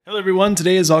everyone,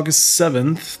 today is August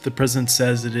 7th. The president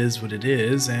says it is what it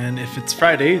is, and if it's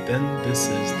Friday, then this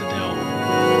is the Delve.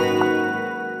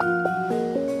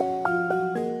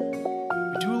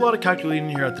 We do a lot of calculating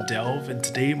here at the Delve, and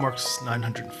today marks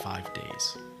 905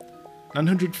 days.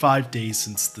 905 days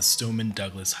since the Stoneman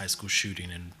Douglas High School shooting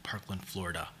in Parkland,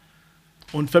 Florida.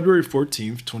 On February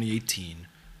 14th, 2018,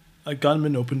 a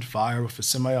gunman opened fire with a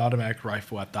semi-automatic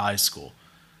rifle at the high school,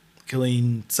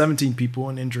 killing 17 people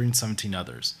and injuring 17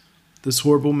 others. This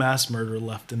horrible mass murder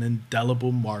left an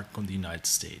indelible mark on the United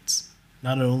States,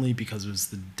 not only because it was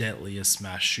the deadliest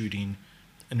mass shooting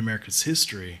in America's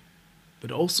history,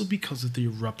 but also because of the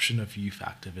eruption of youth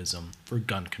activism for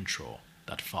gun control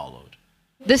that followed.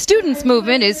 The students'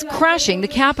 movement is crashing the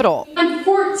Capitol. I'm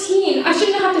 14. I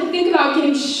shouldn't have to think about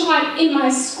getting shot in my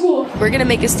school. We're going to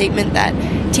make a statement that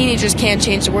teenagers can't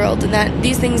change the world and that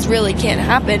these things really can't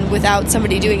happen without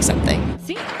somebody doing something.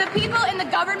 The people in the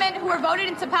government who were voted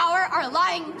into power are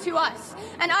lying to us.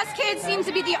 And us kids seem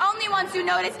to be the only ones who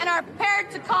notice and are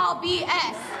prepared to call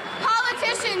BS.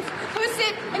 Politicians who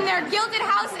sit in their gilded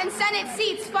House and Senate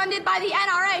seats funded by the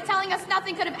NRA telling us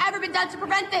nothing could have ever been done to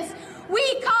prevent this. We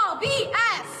call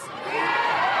BS.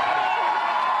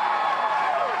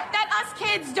 That us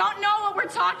kids don't know what we're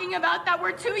talking about, that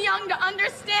we're too young to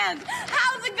understand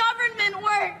how the government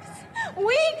works.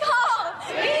 We call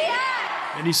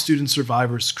BS. Many student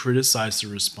survivors criticized the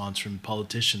response from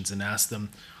politicians and asked them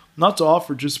not to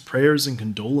offer just prayers and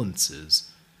condolences,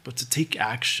 but to take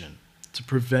action to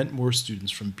prevent more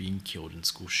students from being killed in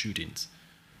school shootings.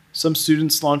 Some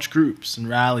students launched groups and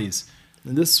rallies,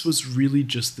 and this was really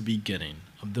just the beginning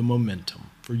of the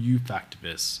momentum for youth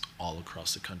activists all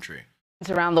across the country.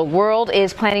 Around the world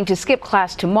is planning to skip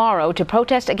class tomorrow to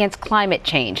protest against climate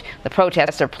change. The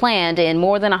protests are planned in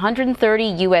more than 130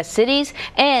 U.S. cities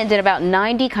and in about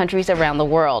 90 countries around the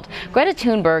world. Greta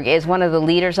Thunberg is one of the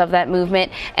leaders of that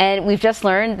movement, and we've just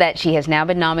learned that she has now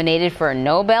been nominated for a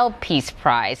Nobel Peace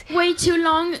Prize. Way too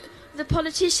long, the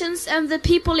politicians and the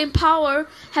people in power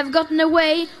have gotten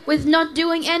away with not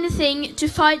doing anything to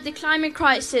fight the climate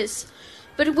crisis.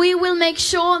 But we will make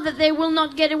sure that they will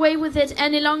not get away with it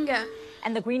any longer.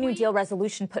 And the Green New Deal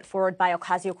resolution put forward by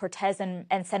Ocasio-Cortez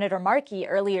and Senator Markey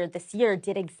earlier this year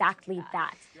did exactly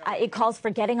that. It calls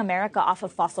for getting America off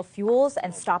of fossil fuels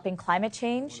and stopping climate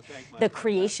change, the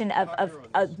creation of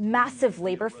a massive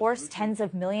labor force, tens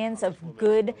of millions of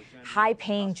good,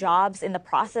 high-paying jobs in the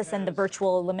process, and the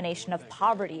virtual elimination of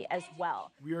poverty as well.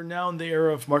 We are now in the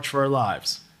era of March for Our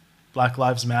Lives, Black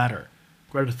Lives Matter,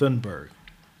 Greta Thunberg,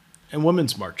 and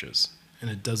women's marches,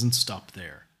 and it doesn't stop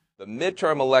there. The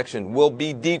midterm election will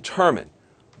be determined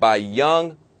by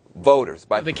young voters.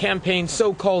 The campaign's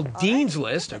so-called Dean's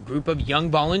List, a group of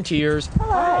young volunteers,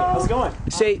 Hi, how's it going?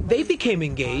 say they became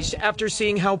engaged after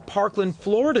seeing how Parkland,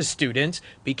 Florida students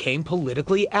became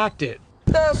politically active.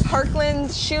 The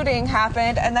Parkland shooting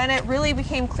happened, and then it really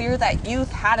became clear that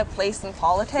youth had a place in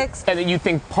politics. And that you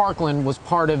think Parkland was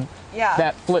part of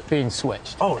that flip being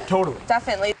switched? Oh, totally.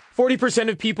 Definitely. 40%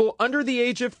 of people under the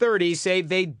age of 30 say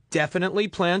they definitely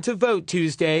plan to vote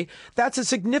Tuesday. That's a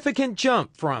significant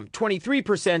jump from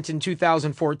 23% in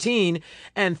 2014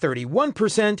 and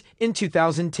 31% in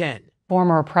 2010.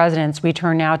 Former presidents, we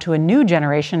turn now to a new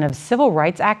generation of civil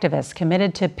rights activists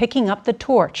committed to picking up the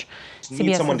torch. We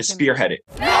need someone to spearhead it.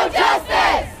 No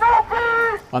justice!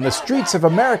 On the streets of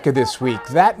America this week,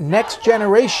 that next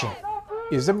generation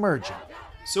is emerging.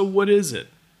 So what is it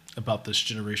about this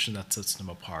generation that sets them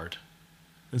apart?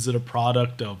 Is it a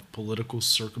product of political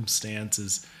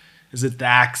circumstances? Is it the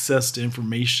access to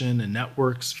information and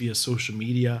networks via social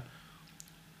media?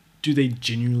 Do they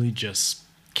genuinely just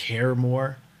care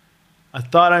more? I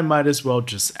thought I might as well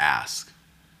just ask.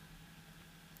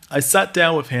 I sat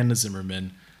down with Hannah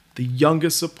Zimmerman, the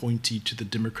youngest appointee to the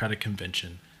Democratic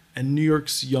Convention and New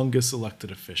York's youngest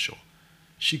elected official.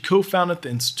 She co-founded the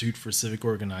Institute for Civic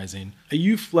Organizing, a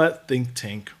youth-led think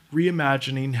tank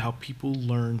reimagining how people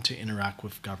learn to interact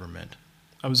with government.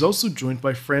 I was also joined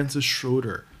by Frances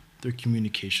Schroeder, their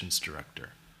communications director.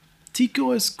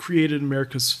 TICO has created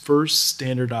America's first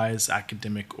standardized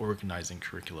academic organizing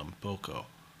curriculum, BOCO.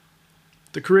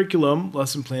 The curriculum,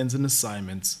 lesson plans, and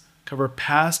assignments cover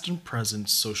past and present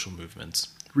social movements,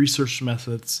 research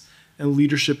methods, and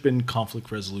leadership and conflict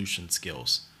resolution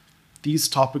skills. These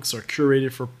topics are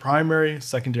curated for primary,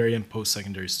 secondary, and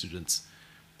post-secondary students.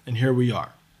 And here we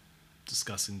are,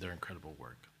 discussing their incredible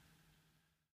work.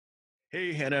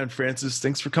 Hey, Hannah and Frances,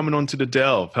 thanks for coming on to the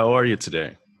Delve. How are you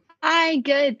today? Hi,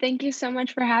 good. Thank you so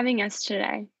much for having us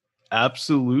today.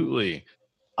 Absolutely.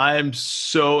 I am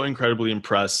so incredibly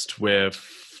impressed with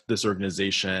this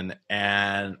organization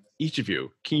and each of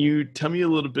you. Can you tell me a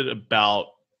little bit about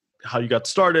how you got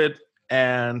started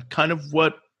and kind of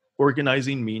what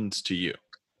organizing means to you.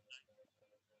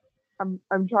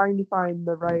 I'm trying to find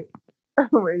the right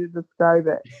way to describe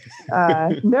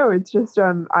it. No, it's just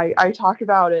I talk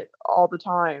about it all the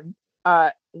time.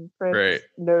 And Frances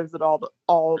knows it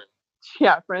all.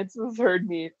 Yeah, Frances has heard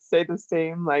me say the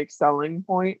same like selling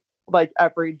point like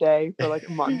every day for like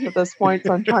a month at this point.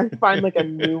 So I'm trying to find like a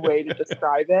new way to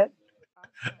describe it.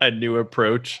 A new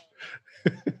approach.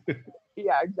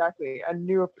 Yeah, exactly. A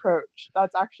new approach.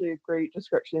 That's actually a great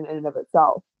description in and of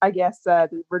itself. I guess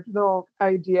the original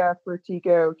idea for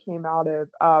TICO came out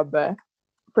of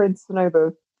Prince and I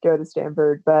both go to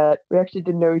Stanford, but we actually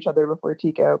didn't know each other before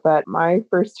TICO. But my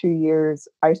first 2 years,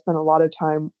 I spent a lot of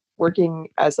time working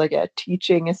as like a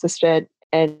teaching assistant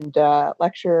and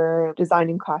lecturer,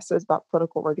 designing classes about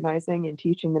political organizing and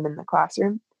teaching them in the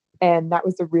classroom. And that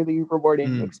was a really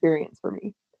rewarding experience for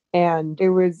me. And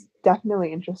it was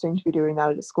definitely interesting to be doing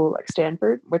that at a school like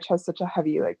Stanford, which has such a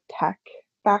heavy like tech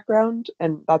background.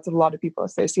 And that's what a lot of people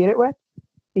associate it with,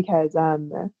 because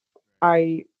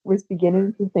I was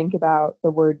beginning to think about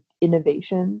the word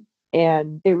innovation.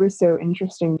 And it was so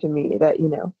interesting to me that, you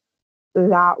know,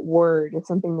 that word is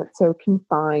something that's so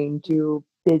confined to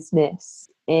business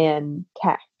and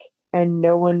tech. And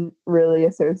no one really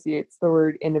associates the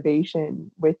word innovation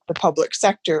with the public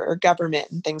sector or government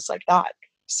and things like that.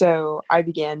 So I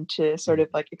began to sort of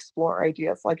like explore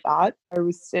ideas like that. I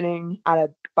was sitting at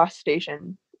a bus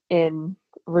station in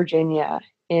Virginia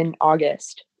in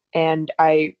August, and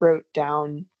I wrote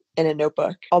down in a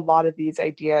notebook a lot of these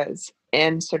ideas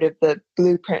and sort of the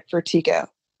blueprint for TICO.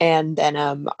 And then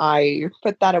I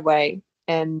put that away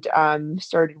and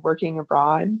started working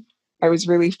abroad. I was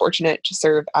really fortunate to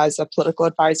serve as a political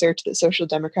advisor to the Social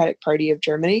Democratic Party of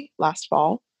Germany last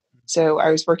fall. So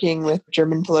I was working with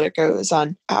German politicos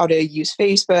on how to use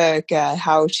Facebook,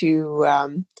 how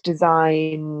to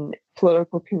design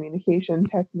political communication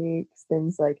techniques,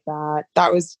 things like that.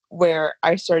 That was where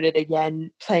I started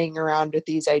again playing around with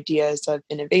these ideas of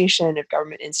innovation, of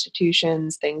government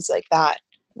institutions, things like that.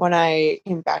 When I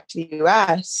came back to the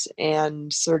US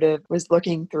and sort of was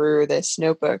looking through this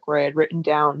notebook where I had written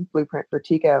down Blueprint for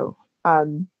TICO,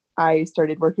 I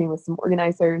started working with some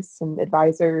organizers, some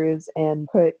advisors, and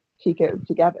put TICO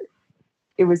together.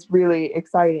 It was really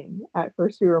exciting. At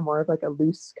first, we were more of like a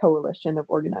loose coalition of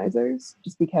organizers,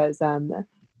 just because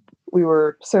we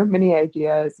were so many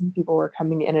ideas and people were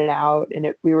coming in and out,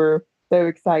 and we were so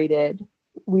excited.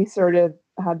 We sort of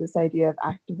had this idea of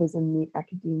activism meet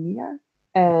academia.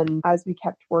 And as we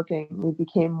kept working, we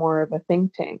became more of a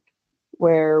think tank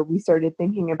where we started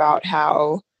thinking about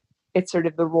how it's sort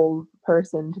of the role of the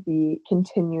person to be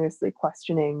continuously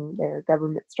questioning their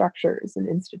government structures and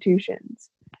institutions.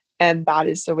 And that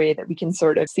is the way that we can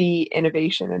sort of see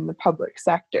innovation in the public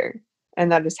sector.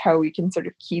 And that is how we can sort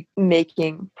of keep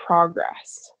making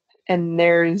progress. And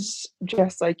there's,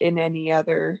 just like in any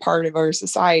other part of our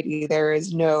society, there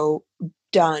is no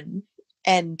done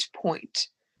end point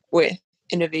with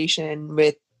innovation,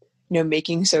 with, you know,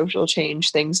 making social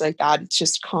change, things like that. It's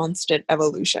just constant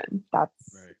evolution. That's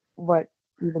what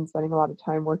we've been spending a lot of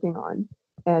time working on.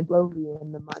 And slowly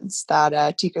in the months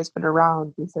that TICO's been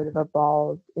around, we sort of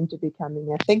evolved into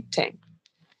becoming a think tank.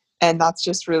 And that's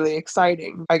just really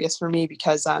exciting, I guess, for me,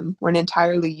 because we're an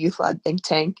entirely youth-led think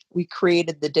tank. We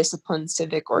created the discipline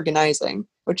Civic Organizing,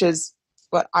 which is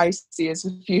what I see as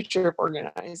the future of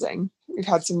organizing. We've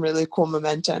had some really cool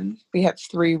momentum. We have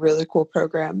 3 really cool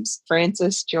programs.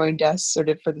 Frances joined us sort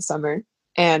of for the summer.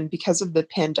 And because of the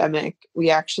pandemic,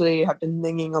 we actually have been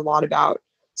thinking a lot about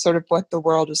sort of what the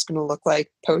world is going to look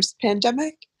like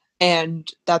post-pandemic. And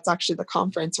that's actually the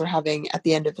conference we're having at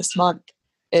the end of this month,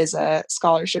 is a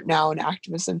scholarship now in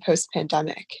activism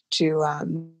post-pandemic,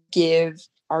 to give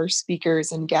our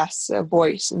speakers and guests a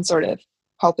voice and sort of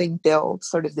helping build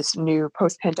sort of this new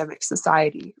post-pandemic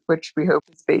society, which we hope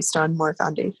is based on more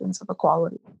foundations of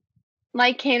equality.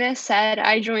 Like Hannah said,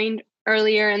 I joined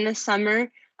earlier in the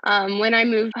summer when I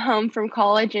moved home from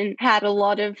college and had a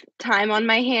lot of time on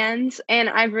my hands. And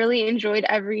I've really enjoyed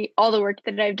all the work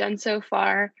that I've done so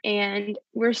far. And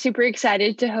we're super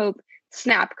excited to hope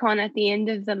SnapCon at the end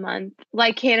of the month.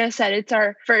 Like Hannah said, it's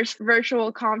our first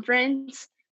virtual conference,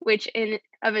 which in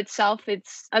of itself,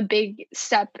 it's a big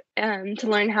step to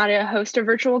learn how to host a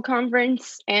virtual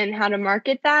conference and how to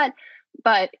market that.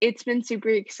 But it's been super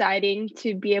exciting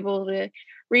to be able to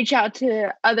reach out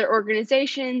to other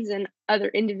organizations and other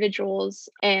individuals,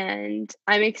 and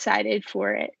I'm excited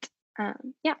for it.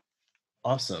 Yeah.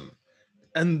 Awesome.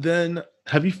 And then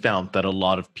have you found that a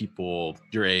lot of people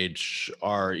your age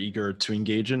are eager to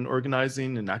engage in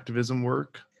organizing and activism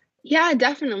work? Yeah,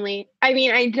 definitely. I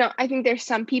mean, I think there's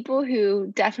some people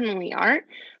who definitely aren't,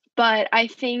 but I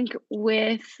think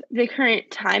with the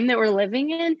current time that we're living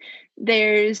in,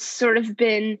 there's sort of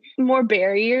been more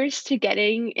barriers to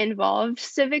getting involved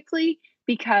civically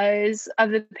because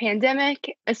of the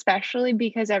pandemic, especially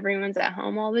because everyone's at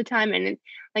home all the time and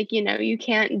you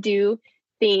can't do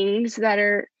things that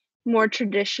are more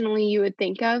traditionally you would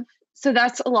think of. So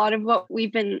that's a lot of what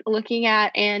we've been looking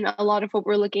at, and a lot of what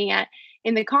we're looking at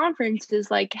in the conference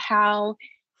is like, how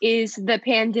is the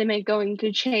pandemic going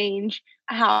to change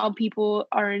how people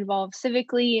are involved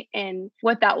civically and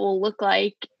what that will look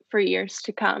like for years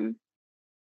to come?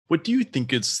 What do you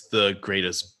think is the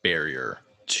greatest barrier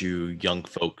to young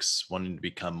folks wanting to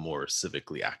become more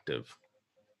civically active?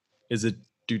 Is it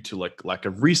due to like lack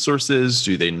of resources?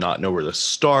 Do they not know where to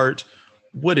start?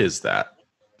 What is that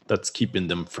that's keeping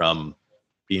them from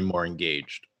being more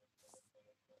engaged?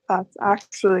 That's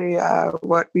actually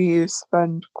what we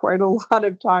spend quite a lot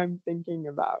of time thinking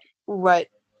about. What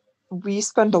we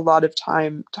spend a lot of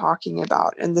time talking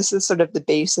about, and this is sort of the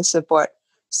basis of what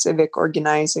civic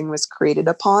organizing was created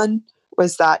upon,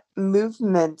 was that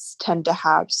movements tend to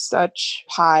have such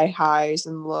high highs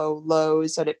and low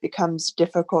lows that it becomes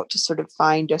difficult to sort of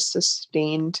find a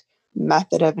sustained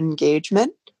method of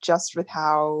engagement just with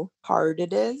how hard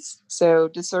it is.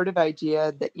 So the sort of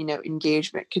idea that,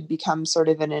 engagement could become sort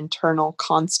of an internal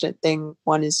constant thing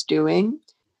one is doing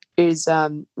is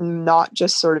not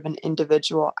just sort of an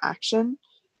individual action.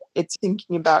 It's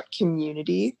thinking about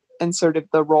community and sort of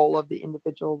the role of the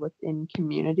individual within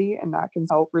community, and that can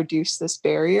help reduce this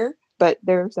barrier. But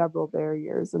there are several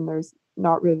barriers, and there's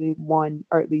not really one,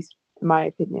 or at least in my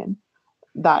opinion,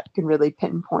 that can really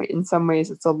pinpoint. In some ways,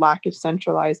 it's a lack of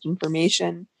centralized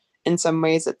information. In some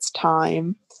ways, it's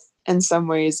time. In some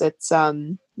ways, it's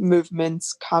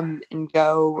movements come and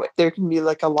go. There can be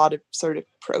like a lot of sort of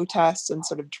protests and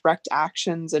sort of direct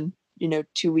actions and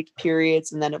 2-week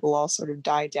periods, and then it will all sort of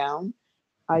die down.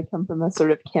 I come from a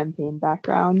sort of campaign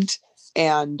background,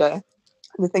 and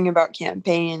the thing about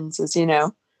campaigns is,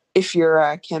 if you're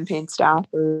a campaign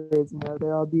staffer,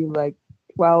 there'll be like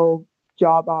 12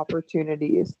 job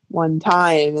opportunities one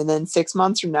time, and then 6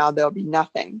 months from now there'll be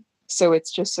nothing. So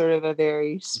it's just sort of a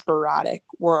very sporadic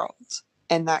world,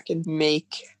 and that can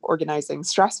make organizing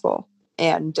stressful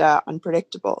and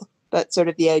unpredictable. But sort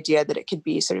of the idea that it could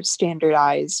be sort of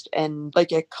standardized and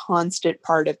like a constant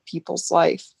part of people's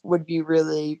life would be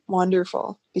really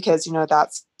wonderful, because,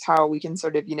 that's how we can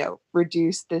sort of,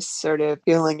 reduce this sort of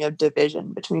feeling of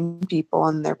division between people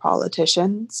and their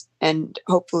politicians, and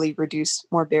hopefully reduce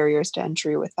more barriers to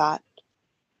entry with that.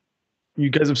 You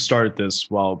guys have started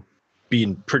this while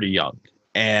being pretty young,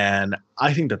 and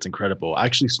I think that's incredible. I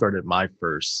actually started my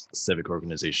first civic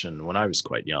organization when I was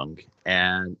quite young,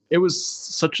 and it was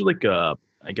such like a,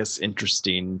 I guess,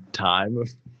 interesting time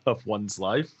of one's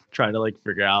life, trying to like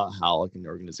figure out how like an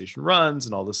organization runs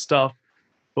and all this stuff.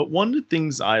 But one of the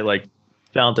things I like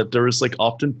found that there was like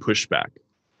often pushback.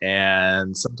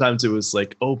 And sometimes it was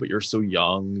like, oh, but you're so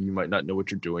young, you might not know what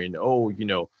you're doing. Oh,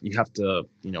 you have to,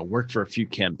 work for a few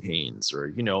campaigns, or,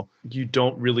 you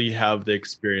don't really have the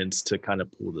experience to kind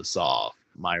of pull this off.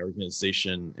 My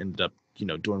organization ended up,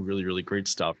 doing really, really great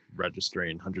stuff,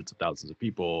 registering hundreds of thousands of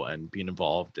people and being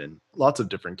involved in lots of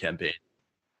different campaigns.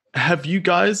 Have you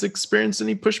guys experienced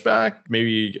any pushback,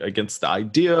 maybe against the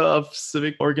idea of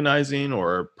civic organizing,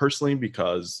 or personally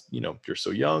because, you're so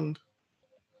young?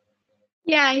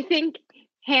 Yeah, I think,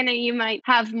 Hannah, you might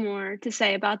have more to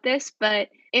say about this, but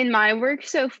in my work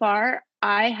so far,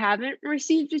 I haven't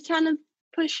received a ton of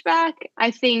pushback.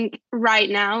 I think right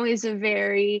now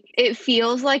it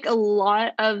feels like a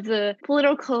lot of the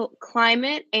political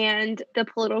climate and the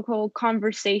political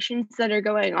conversations that are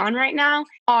going on right now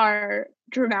are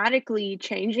dramatically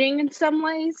changing in some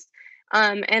ways.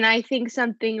 And I think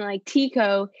something like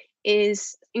TICO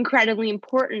is incredibly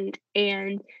important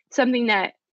and something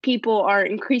that people are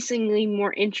increasingly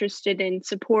more interested in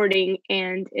supporting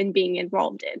and in being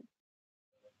involved in.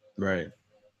 Right.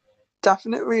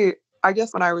 Definitely. I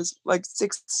guess when I was like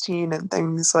 16 and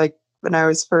things, like when I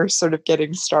was first sort of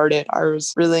getting started, I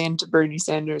was really into Bernie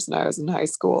Sanders and I was in high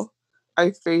school.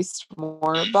 I faced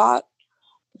more of that,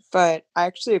 but I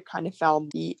actually have kind of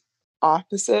found the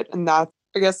opposite, and that's,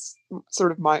 I guess,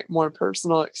 sort of my more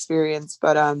personal experience.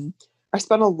 But I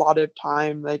spent a lot of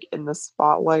time like in the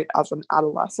spotlight as an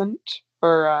adolescent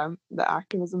for the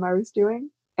activism I was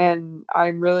doing. And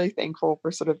I'm really thankful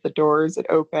for sort of the doors it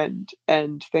opened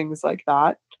and things like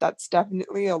that. That's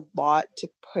definitely a lot to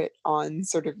put on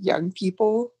sort of young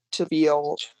people to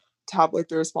feel, to have like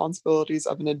the responsibilities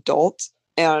of an adult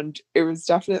And it was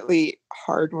definitely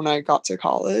hard when I got to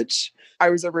college. I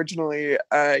was originally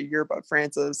a year above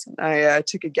Frances. I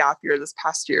took a gap year this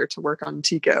past year to work on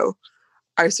TICO.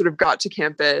 I sort of got to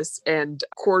campus and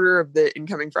a quarter of the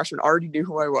incoming freshmen already knew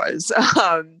who I was.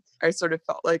 I sort of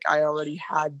felt like I already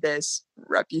had this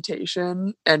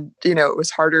reputation and, it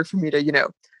was harder for me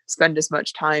to, spend as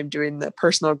much time doing the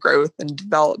personal growth and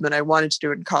development I wanted to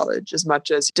do in college as much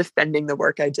as defending the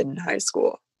work I did in high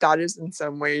school. That is in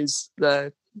some ways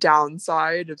the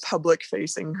downside of public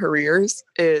facing careers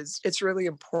is it's really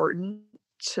important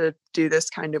to do this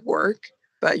kind of work.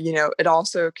 But, it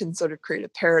also can sort of create a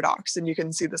paradox. And you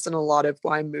can see this in a lot of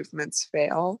why movements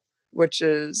fail, which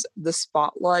is the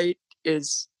spotlight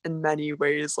is in many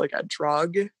ways like a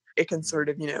drug. It can sort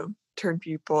of, turn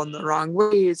people in the wrong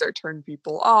ways or turn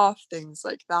people off, things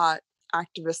like that.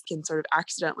 Activists can sort of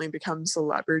accidentally become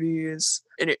celebrities,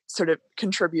 and it sort of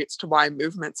contributes to why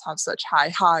movements have such high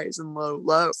highs and low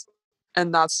lows.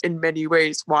 And that's in many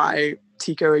ways why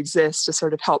TICO exists, to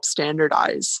sort of help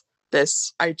standardize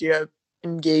this idea of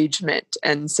engagement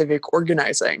and civic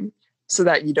organizing so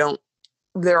that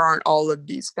there aren't all of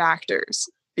these factors,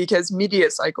 because media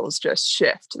cycles just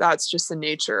shift. That's just the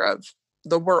nature of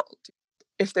the world.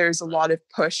 If there's a lot of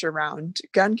push around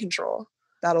gun control,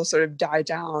 that'll sort of die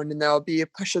down and there'll be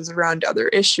pushes around other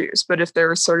issues. But if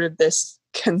there's sort of this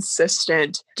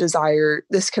consistent desire,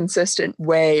 this consistent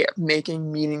way of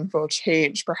making meaningful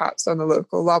change, perhaps on the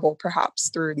local level, perhaps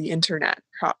through the internet,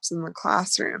 perhaps in the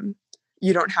classroom,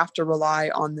 you don't have to rely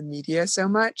on the media so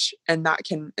much. And that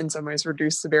can, in some ways,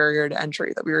 reduce the barrier to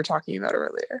entry that we were talking about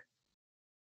earlier.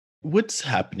 What's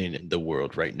happening in the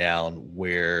world right now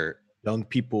where young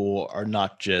people are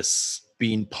not just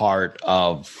being part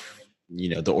of,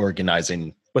 the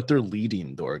organizing, but they're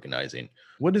leading the organizing?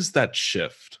 What is that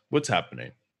shift? What's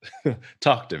happening?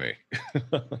 Talk to me.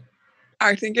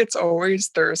 I think it's always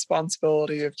the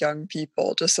responsibility of young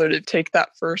people to sort of take that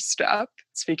first step.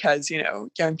 It's because,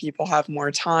 young people have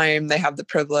more time. They have the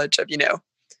privilege of,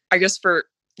 I guess for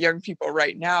young people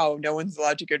right now, no one's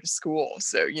allowed to go to school.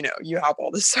 So, you have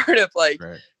all this sort of like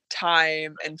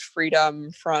time and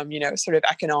freedom from, sort of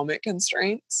economic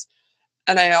constraints.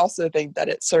 And I also think that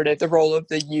it's sort of the role of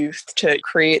the youth to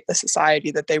create the society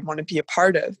that they want to be a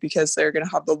part of, because they're going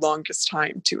to have the longest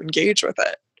time to engage with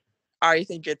it. I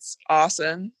think it's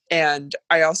awesome. And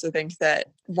I also think that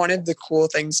one of the cool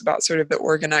things about sort of the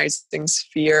organizing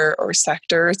sphere or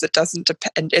sector is it doesn't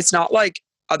depend. It's not like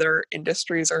other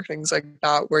industries or things like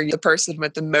that, where the person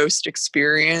with the most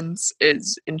experience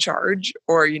is in charge,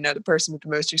 or, the person with the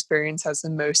most experience has the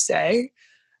most say.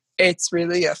 It's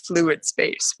really a fluid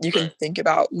space. You can think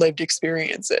about lived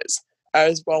experiences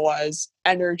as well as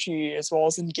energy, as well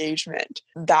as engagement.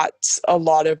 That's a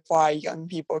lot of why young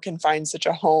people can find such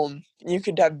a home. You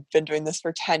could have been doing this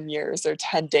for 10 years or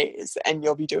 10 days, and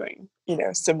you'll be doing,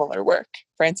 similar work.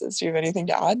 Frances, do you have anything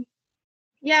to add?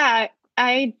 Yeah,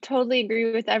 I totally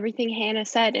agree with everything Hannah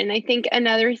said. And I think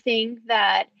another thing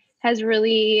that has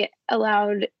really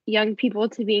allowed young people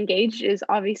to be engaged is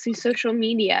obviously social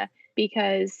media,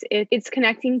 because it's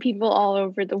connecting people all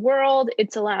over the world.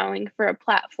 It's allowing for a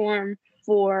platform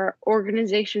for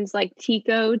organizations like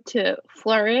TICO to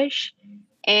flourish,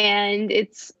 and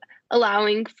it's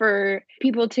allowing for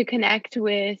people to connect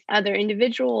with other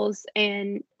individuals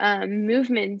and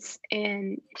movements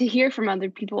and to hear from other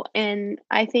people. And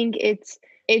I think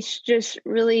it's just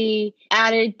really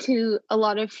added to a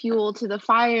lot of fuel to the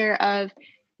fire of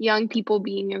young people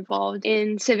being involved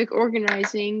in civic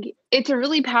organizing. It's a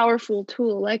really powerful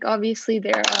tool. Like, obviously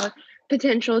there are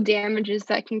potential damages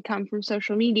that can come from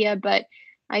social media, but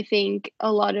I think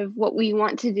a lot of what we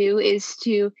want to do is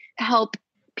to help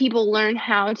people learn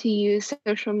how to use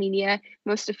social media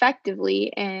most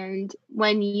effectively. And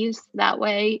when used that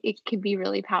way, it can be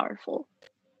really powerful.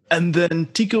 And then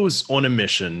TICO is on a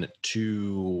mission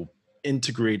to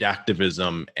integrate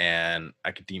activism and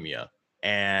academia.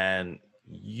 And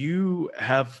you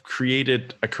have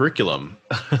created a curriculum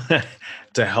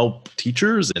to help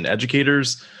teachers and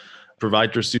educators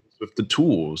provide their students with the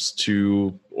tools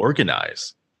to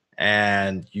organize.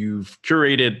 And you've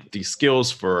curated these skills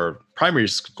for primary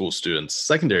school students,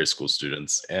 secondary school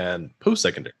students, and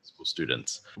post-secondary school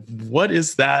students. What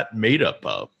is that made up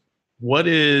of? What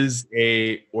is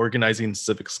a organizing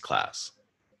civics class?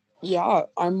 Yeah,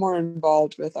 I'm more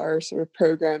involved with our sort of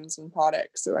programs and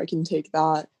products, so I can take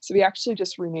that. So we actually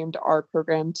just renamed our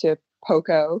program to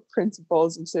POCO,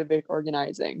 Principles of Civic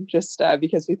Organizing, just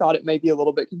because we thought it might be a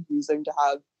little bit confusing to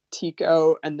have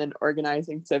TICO and then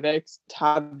Organizing Civics, to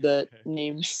have the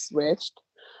name switched.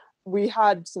 We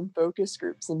had some focus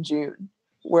groups in June,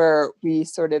 where we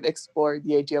sort of explored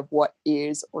the idea of what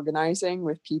is organizing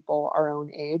with people our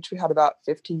own age. We had about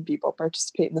 15 people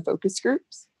participate in the focus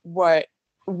groups. What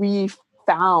we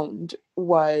found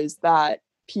was that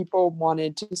people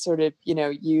wanted to sort of,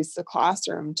 use the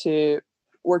classroom to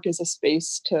work as a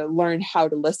space to learn how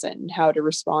to listen, how to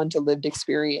respond to lived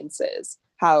experiences,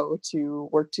 how to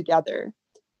work together.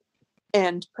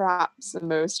 And perhaps the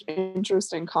most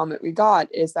interesting comment we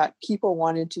got is that people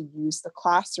wanted to use the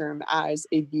classroom as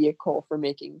a vehicle for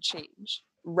making change,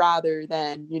 rather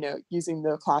than, using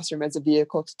the classroom as a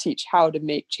vehicle to teach how to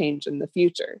make change in the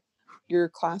future. Your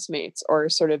classmates are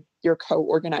sort of your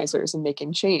co-organizers in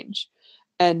making change.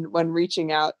 And when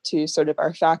reaching out to sort of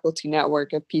our faculty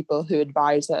network of people who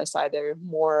advise us either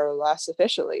more or less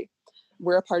officially,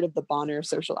 we're a part of the Bonner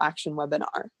Social Action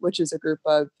webinar, which is a group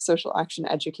of social action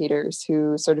educators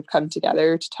who sort of come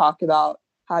together to talk about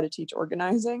how to teach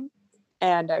organizing.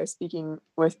 And I was speaking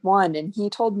with one, and he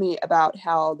told me about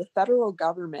how the federal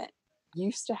government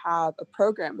used to have a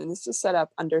program, and this is set up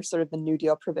under sort of the New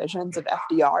Deal provisions of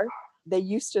FDR. They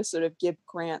used to sort of give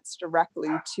grants directly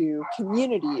to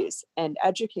communities and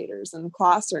educators in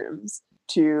classrooms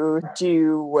to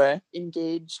do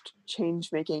engaged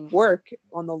change-making work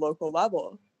on the local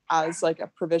level as like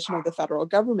a provision of the federal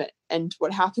government. And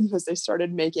what happened was they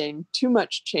started making too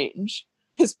much change.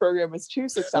 His program was too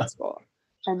successful.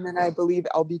 And then I believe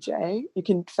LBJ, you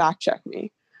can fact check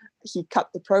me, he cut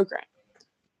the program.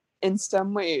 In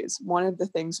some ways, one of the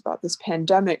things about this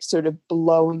pandemic sort of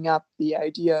blowing up the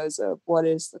ideas of what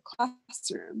is the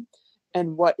classroom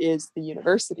and what is the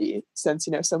university, since,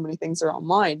 so many things are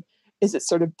online, is it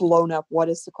sort of blown up what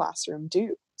does the classroom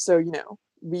do? So,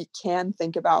 we can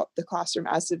think about the classroom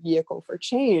as a vehicle for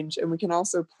change, and we can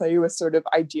also play with sort of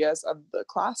ideas of the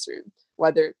classroom,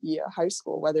 whether it be a high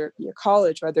school, whether it be a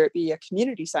college, whether it be a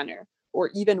community center, or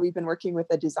even we've been working with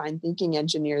a design thinking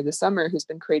engineer this summer who's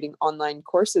been creating online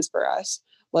courses for us.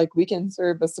 Like, we can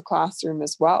serve as the classroom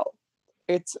as well.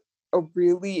 It's a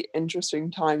really interesting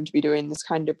time to be doing this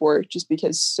kind of work just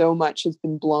because so much has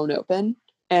been blown open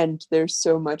and there's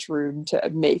so much room to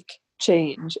make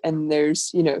change. And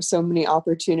there's, so many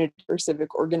opportunities for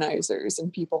civic organizers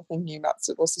and people thinking about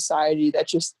civil society that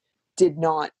just did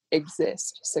not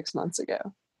exist 6 months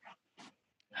ago.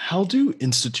 How do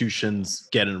institutions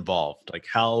get involved? Like,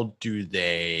 how do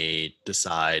they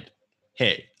decide,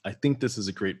 hey, I think this is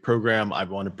a great program. I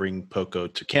want to bring POCO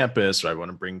to campus, or I want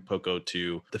to bring POCO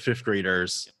to the fifth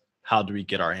graders. How do we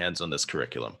get our hands on this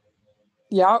curriculum?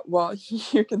 Yeah, well,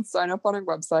 you can sign up on our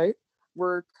website.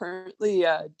 We're currently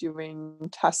doing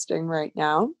testing right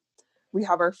now. We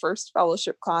have our first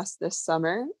fellowship class this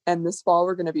summer, and this fall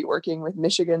we're going to be working with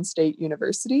Michigan State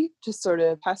University to sort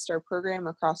of test our program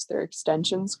across their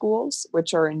extension schools,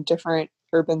 which are in different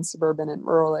urban, suburban, and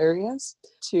rural areas,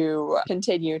 to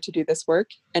continue to do this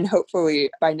work. And hopefully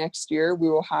by next year, we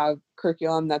will have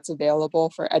curriculum that's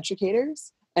available for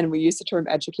educators. And we use the term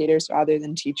educators rather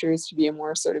than teachers to be a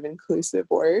more sort of inclusive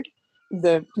word.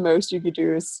 The most you could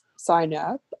do is sign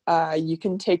up. You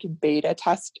can take a beta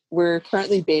test. We're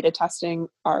currently beta testing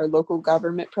our local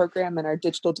government program and our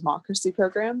digital democracy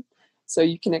program. So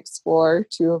you can explore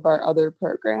two of our other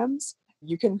programs.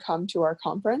 You can come to our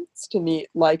conference to meet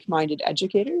like-minded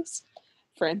educators.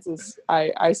 Frances,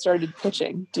 I started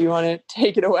pitching. Do you want to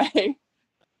take it away?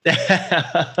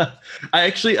 I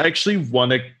actually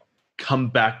want to come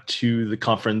back to the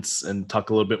conference and talk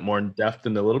a little bit more in depth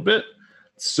in a little bit.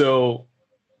 So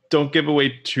don't give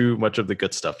away too much of the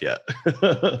good stuff yet.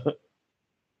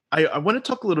 I want to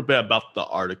talk a little bit about the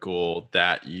article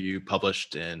that you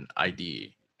published in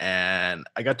ID. And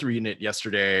I got to read it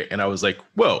yesterday and I was like,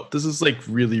 whoa, this is like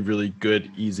really, really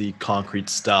good, easy, concrete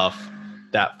stuff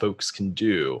that folks can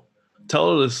do. Tell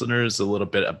our listeners a little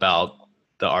bit about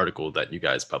the article that you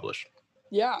guys published.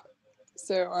 Yeah.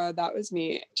 So that was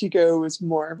me. TICO was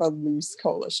more of a loose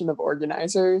coalition of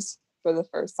organizers for the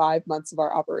first 5 months of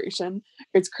our operation.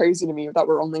 It's crazy to me that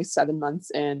we're only 7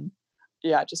 months in.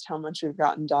 Yeah, just how much we've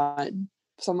gotten done.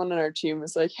 Someone on our team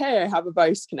was like, hey, I have a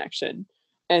Vice connection.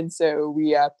 And so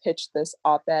we pitched this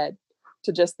op-ed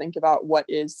to just think about what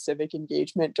is civic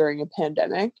engagement during a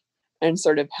pandemic and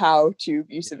sort of how to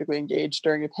be civically engaged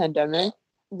during a pandemic.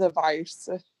 The Vice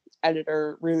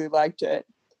editor really liked it.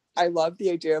 I love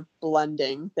the idea of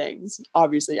blending things,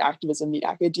 obviously activism meet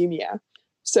academia.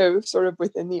 So sort of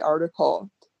within the article,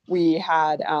 we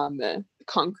had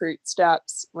concrete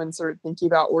steps when sort of thinking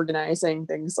about organizing,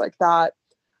 things like that.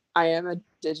 I am a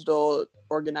digital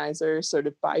organizer sort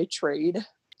of by trade.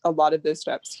 A lot of those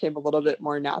steps came a little bit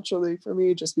more naturally for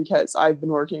me just because I've been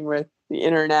working with the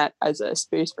internet as a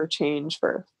space for change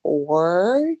for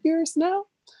 4 years now.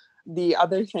 The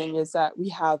other thing is that we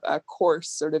have a course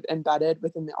sort of embedded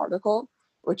within the article,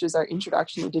 which is our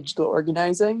Introduction to Digital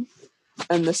Organizing.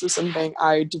 And this is something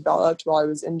I developed while I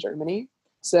was in Germany.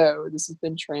 So this has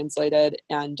been translated,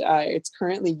 and it's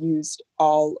currently used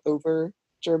all over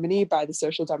Germany by the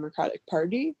Social Democratic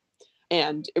Party.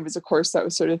 And it was a course that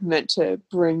was sort of meant to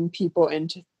bring people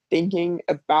into thinking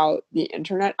about the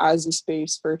internet as a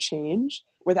space for change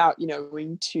without,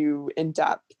 going too in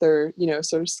depth or,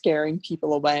 sort of scaring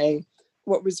people away.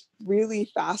 What was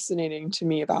really fascinating to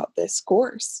me about this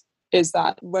course is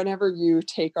that whenever you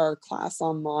take our class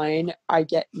online, I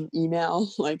get an email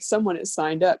like someone has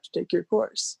signed up to take your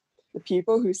course. The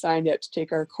people who signed up to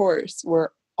take our course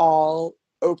were all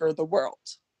over the world,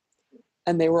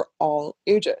 and they were all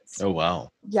ages. Oh, wow.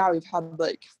 Yeah, we've had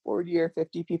like 40 or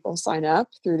 50 people sign up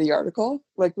through the article.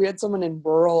 Like we had someone in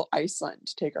rural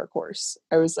Iceland take our course.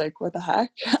 I was like, what the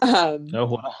heck? Oh,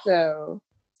 wow. So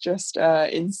just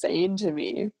insane to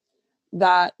me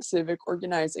that civic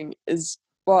organizing is,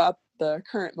 well, at the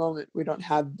current moment, we don't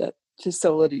have the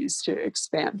facilities to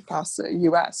expand past the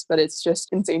US, but it's just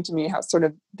insane to me how sort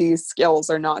of these skills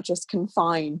are not just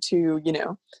confined to,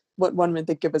 what one would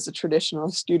think of as a traditional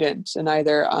student in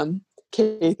either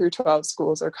K through 12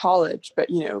 schools or college, but,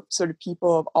 sort of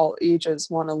people of all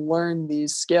ages want to learn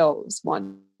these skills,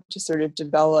 want to sort of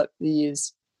develop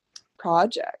these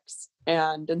projects.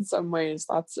 And in some ways,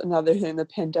 that's another thing the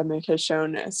pandemic has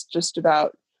shown us, just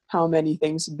about how many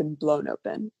things have been blown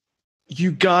open.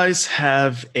 You guys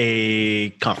have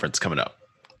a conference coming up,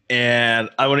 and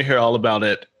I want to hear all about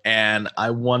it. And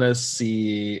I want to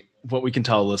see what we can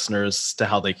tell listeners to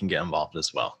how they can get involved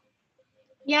as well.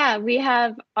 Yeah, we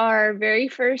have our very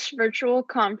first virtual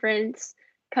conference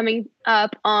coming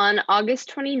up on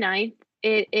August 29th.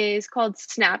 It is called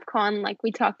SnapCon, like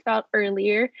we talked about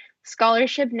earlier,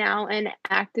 Scholarship Now and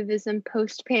Activism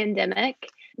Post-Pandemic.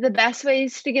 The best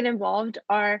ways to get involved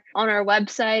are on our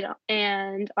website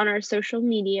and on our social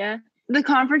media. The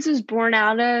conference was born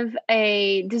out of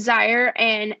a desire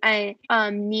and a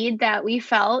need that we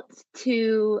felt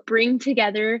to bring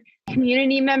together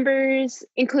community members,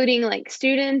 including like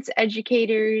students,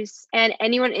 educators, and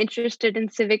anyone interested in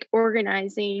civic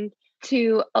organizing,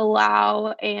 to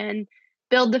allow and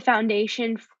build the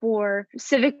foundation for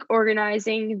civic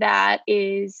organizing that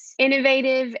is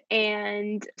innovative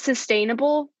and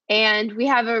sustainable. And we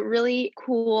have a really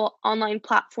cool online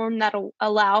platform that'll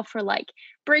allow for like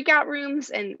breakout rooms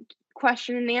and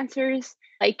question and answers.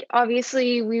 Like,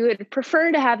 obviously, we would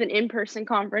prefer to have an in-person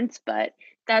conference, but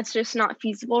that's just not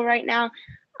feasible right now.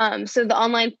 So the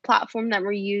online platform that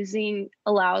we're using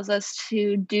allows us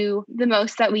to do the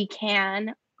most that we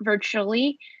can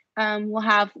virtually. We'll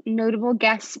have notable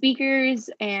guest speakers,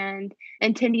 and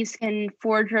attendees can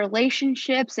forge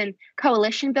relationships and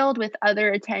coalition build with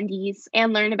other attendees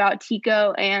and learn about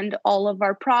TICO and all of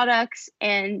our products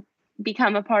and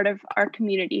become a part of our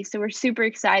community. So we're super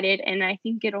excited, and I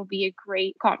think it'll be a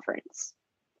great conference.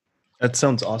 That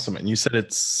sounds awesome. And you said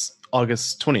it's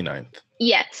August 29th.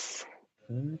 Yes.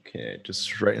 Okay,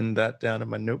 just writing that down in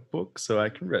my notebook so I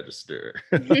can register.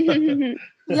 Yay!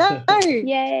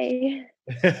 Yay!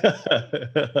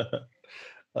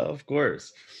 Of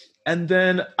course. And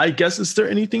then I guess, is there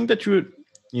anything that you would,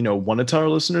 want to tell our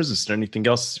listeners? Is there anything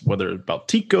else, whether about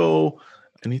TICO,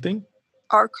 anything?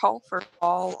 Our call for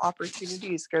all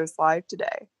opportunities goes live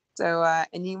today. So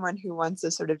anyone who wants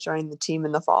to sort of join the team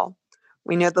in the fall.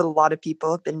 We know that a lot of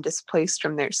people have been displaced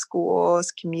from their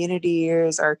schools,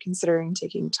 communities, are considering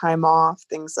taking time off,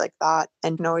 things like that,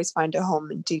 and can always find a home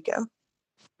in TICO.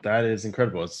 That is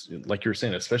incredible. It's like you were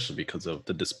saying, especially because of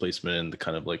the displacement and the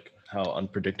kind of like how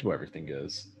unpredictable everything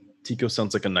is. TICO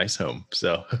sounds like a nice home.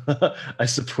 So I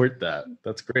support that.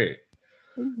 That's great.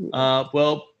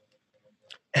 Well,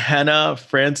 Hannah,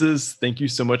 Frances, thank you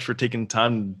so much for taking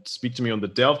time to speak to me on the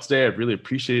Day Off today. I really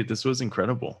appreciate it. This was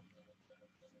incredible.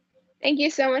 Thank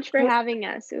you so much for having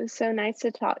us. It was so nice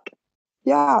to talk.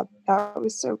 Yeah, that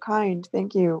was so kind.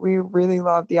 Thank you. We really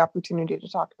love the opportunity to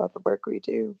talk about the work we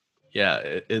do. Yeah,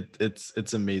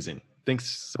 it's amazing. Thanks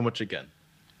so much again.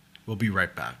 We'll be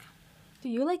right back. Do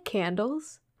you like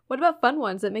candles? What about fun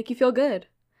ones that make you feel good?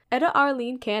 Etta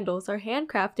Arlene candles are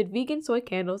handcrafted vegan soy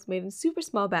candles made in super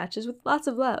small batches with lots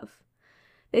of love.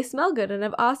 They smell good and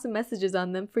have awesome messages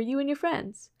on them for you and your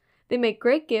friends. They make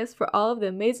great gifts for all of the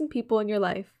amazing people in your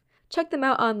life. Check them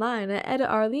out online at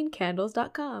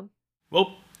ettaarlenecandles.com.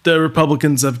 Well, the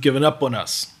Republicans have given up on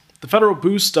us. The federal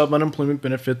boost of unemployment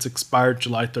benefits expired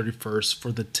July 31st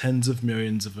for the tens of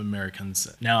millions of Americans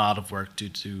now out of work due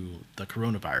to the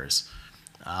coronavirus.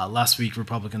 Last week,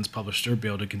 Republicans published their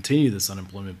bill to continue this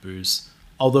unemployment boost,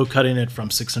 although cutting it from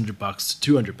 $600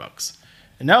 to $200.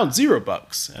 and now it's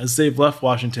 $0, as they've left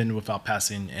Washington without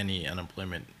passing any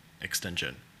unemployment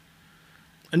extension.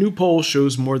 A new poll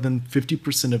shows more than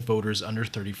 50% of voters under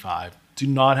 35 do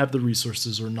not have the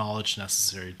resources or knowledge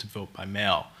necessary to vote by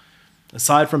mail.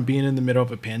 Aside from being in the middle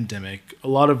of a pandemic, a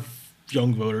lot of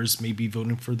young voters may be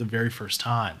voting for the very first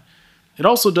time. It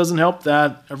also doesn't help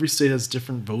that every state has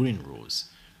different voting rules.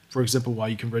 For example, while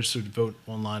you can register to vote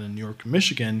online in New York and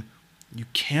Michigan, you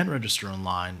can't register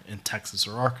online in Texas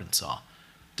or Arkansas.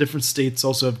 Different states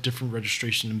also have different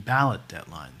registration and ballot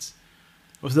deadlines.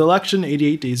 With the election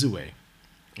 88 days away,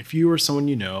 if you or someone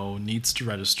you know needs to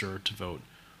register to vote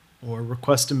or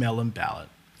request a mail-in ballot,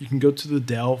 you can go to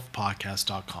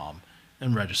thedelfpodcast.com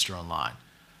and register online.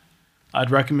 I'd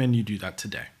recommend you do that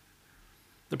today.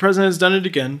 The president has done it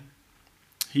again.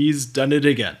 He's done it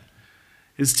again.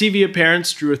 His TV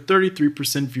appearance drew a 33%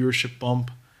 viewership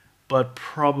bump, but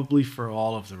probably for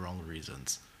all of the wrong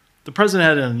reasons. The president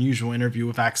had an unusual interview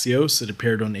with Axios that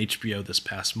appeared on HBO this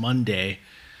past Monday,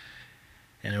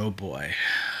 and oh boy,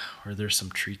 were there some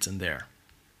treats in there.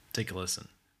 Take a listen.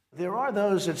 There are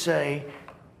those that say,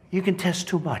 you can test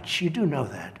too much. You do know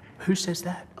that. Who says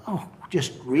that? Oh,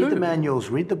 just read the manuals,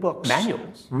 read the books.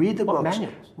 Manuals? Read the What books.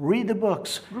 manuals? Read the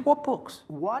books. What books?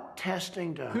 What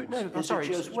testing does Who- no, I'm is sorry,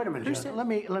 it shows, wait a minute, who John, said- let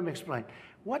me explain.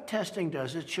 What testing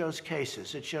does, it shows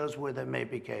cases. It shows where there may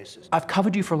be cases. I've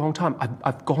covered you for a long time.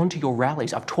 I've gone to your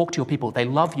rallies. I've talked to your people. They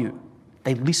love you.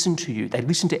 They listen to you. They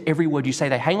listen to every word you say.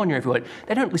 They hang on your every word.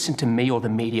 They don't listen to me or the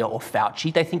media or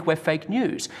Fauci. They think we're fake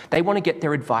news. They want to get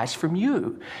their advice from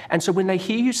you. And so when they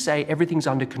hear you say everything's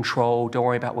under control, don't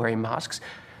worry about wearing masks,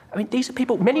 I mean, these are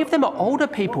people, many of them are older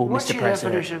people, What's Mr. your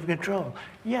President. definition of control?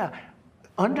 Yeah,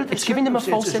 under the It's giving them a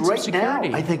false sense circumstances of right security.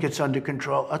 now, I think it's under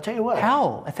control. I'll tell you what.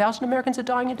 How? 1,000 Americans are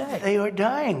dying a day. They are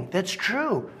dying. That's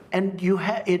true. And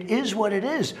it is what it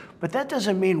is. But that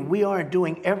doesn't mean we aren't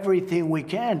doing everything we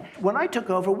can. When I took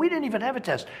over, we didn't even have a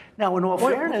test. Now, in all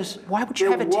fairness, why would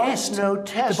you have a test? There was no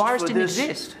test. The virus for didn't this.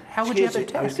 exist. How would you have a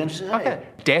Excuse me, I was test? going to say. Okay.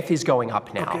 Death is going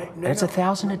up now, Okay, and it's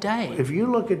 1,000 a day. If you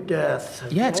look at death.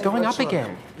 Yeah, it's going let's up look.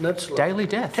 again. Let's look. Daily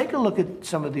death. Take a look at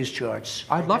some of these charts.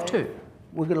 I'd love to.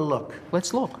 We're going to look.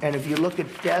 Let's look. And if you look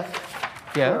at death.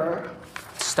 Yeah.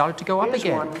 It started to go up Here's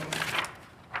again. one.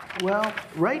 Well,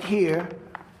 right here,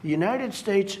 the United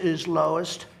States is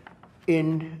lowest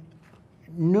in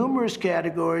numerous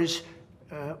categories.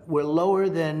 We're lower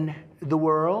than the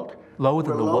world. Lower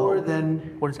than We're the lower world?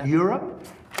 than What is that? Europe.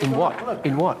 In what? Look.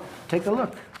 In what? Take a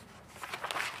look.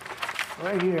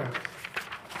 Right here.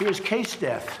 Here's case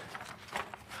death.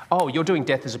 Oh, you're doing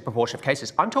death as a proportion of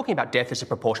cases. I'm talking about death as a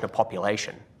proportion of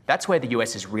population. That's where the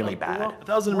US is really bad.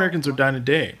 1,000 Americans are dying a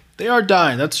day. They are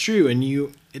dying, that's true, and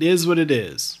it is what it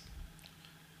is.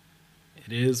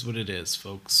 It is what it is,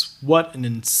 folks. What an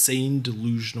insane,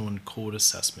 delusional, and cold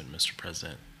assessment, Mr.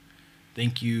 President.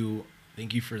 Thank you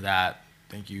for that.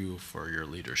 Thank you for your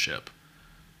leadership.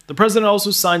 The president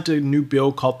also signed a new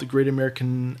bill called the Great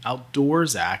American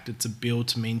Outdoors Act. It's a bill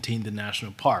to maintain the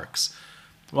national parks.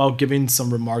 While giving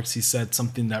some remarks, he said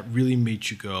something that really made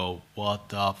you go, what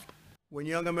the f-? When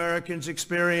young Americans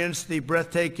experience the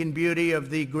breathtaking beauty of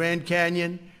the Grand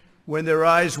Canyon, when their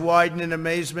eyes widen in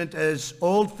amazement as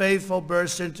Old Faithful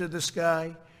bursts into the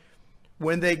sky,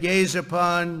 when they gaze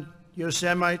upon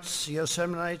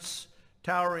Yosemite's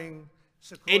towering...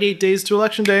 88 days to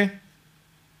Election Day.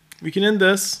 We can end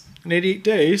this in 88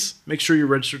 days. Make sure you're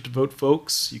registered to vote,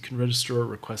 folks. You can register or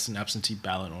request an absentee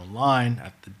ballot online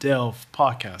at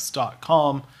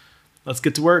thedelfpodcast.com. Let's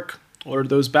get to work. Order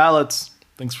those ballots.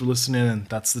 Thanks for listening, and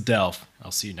that's The Delf.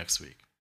 I'll see you next week.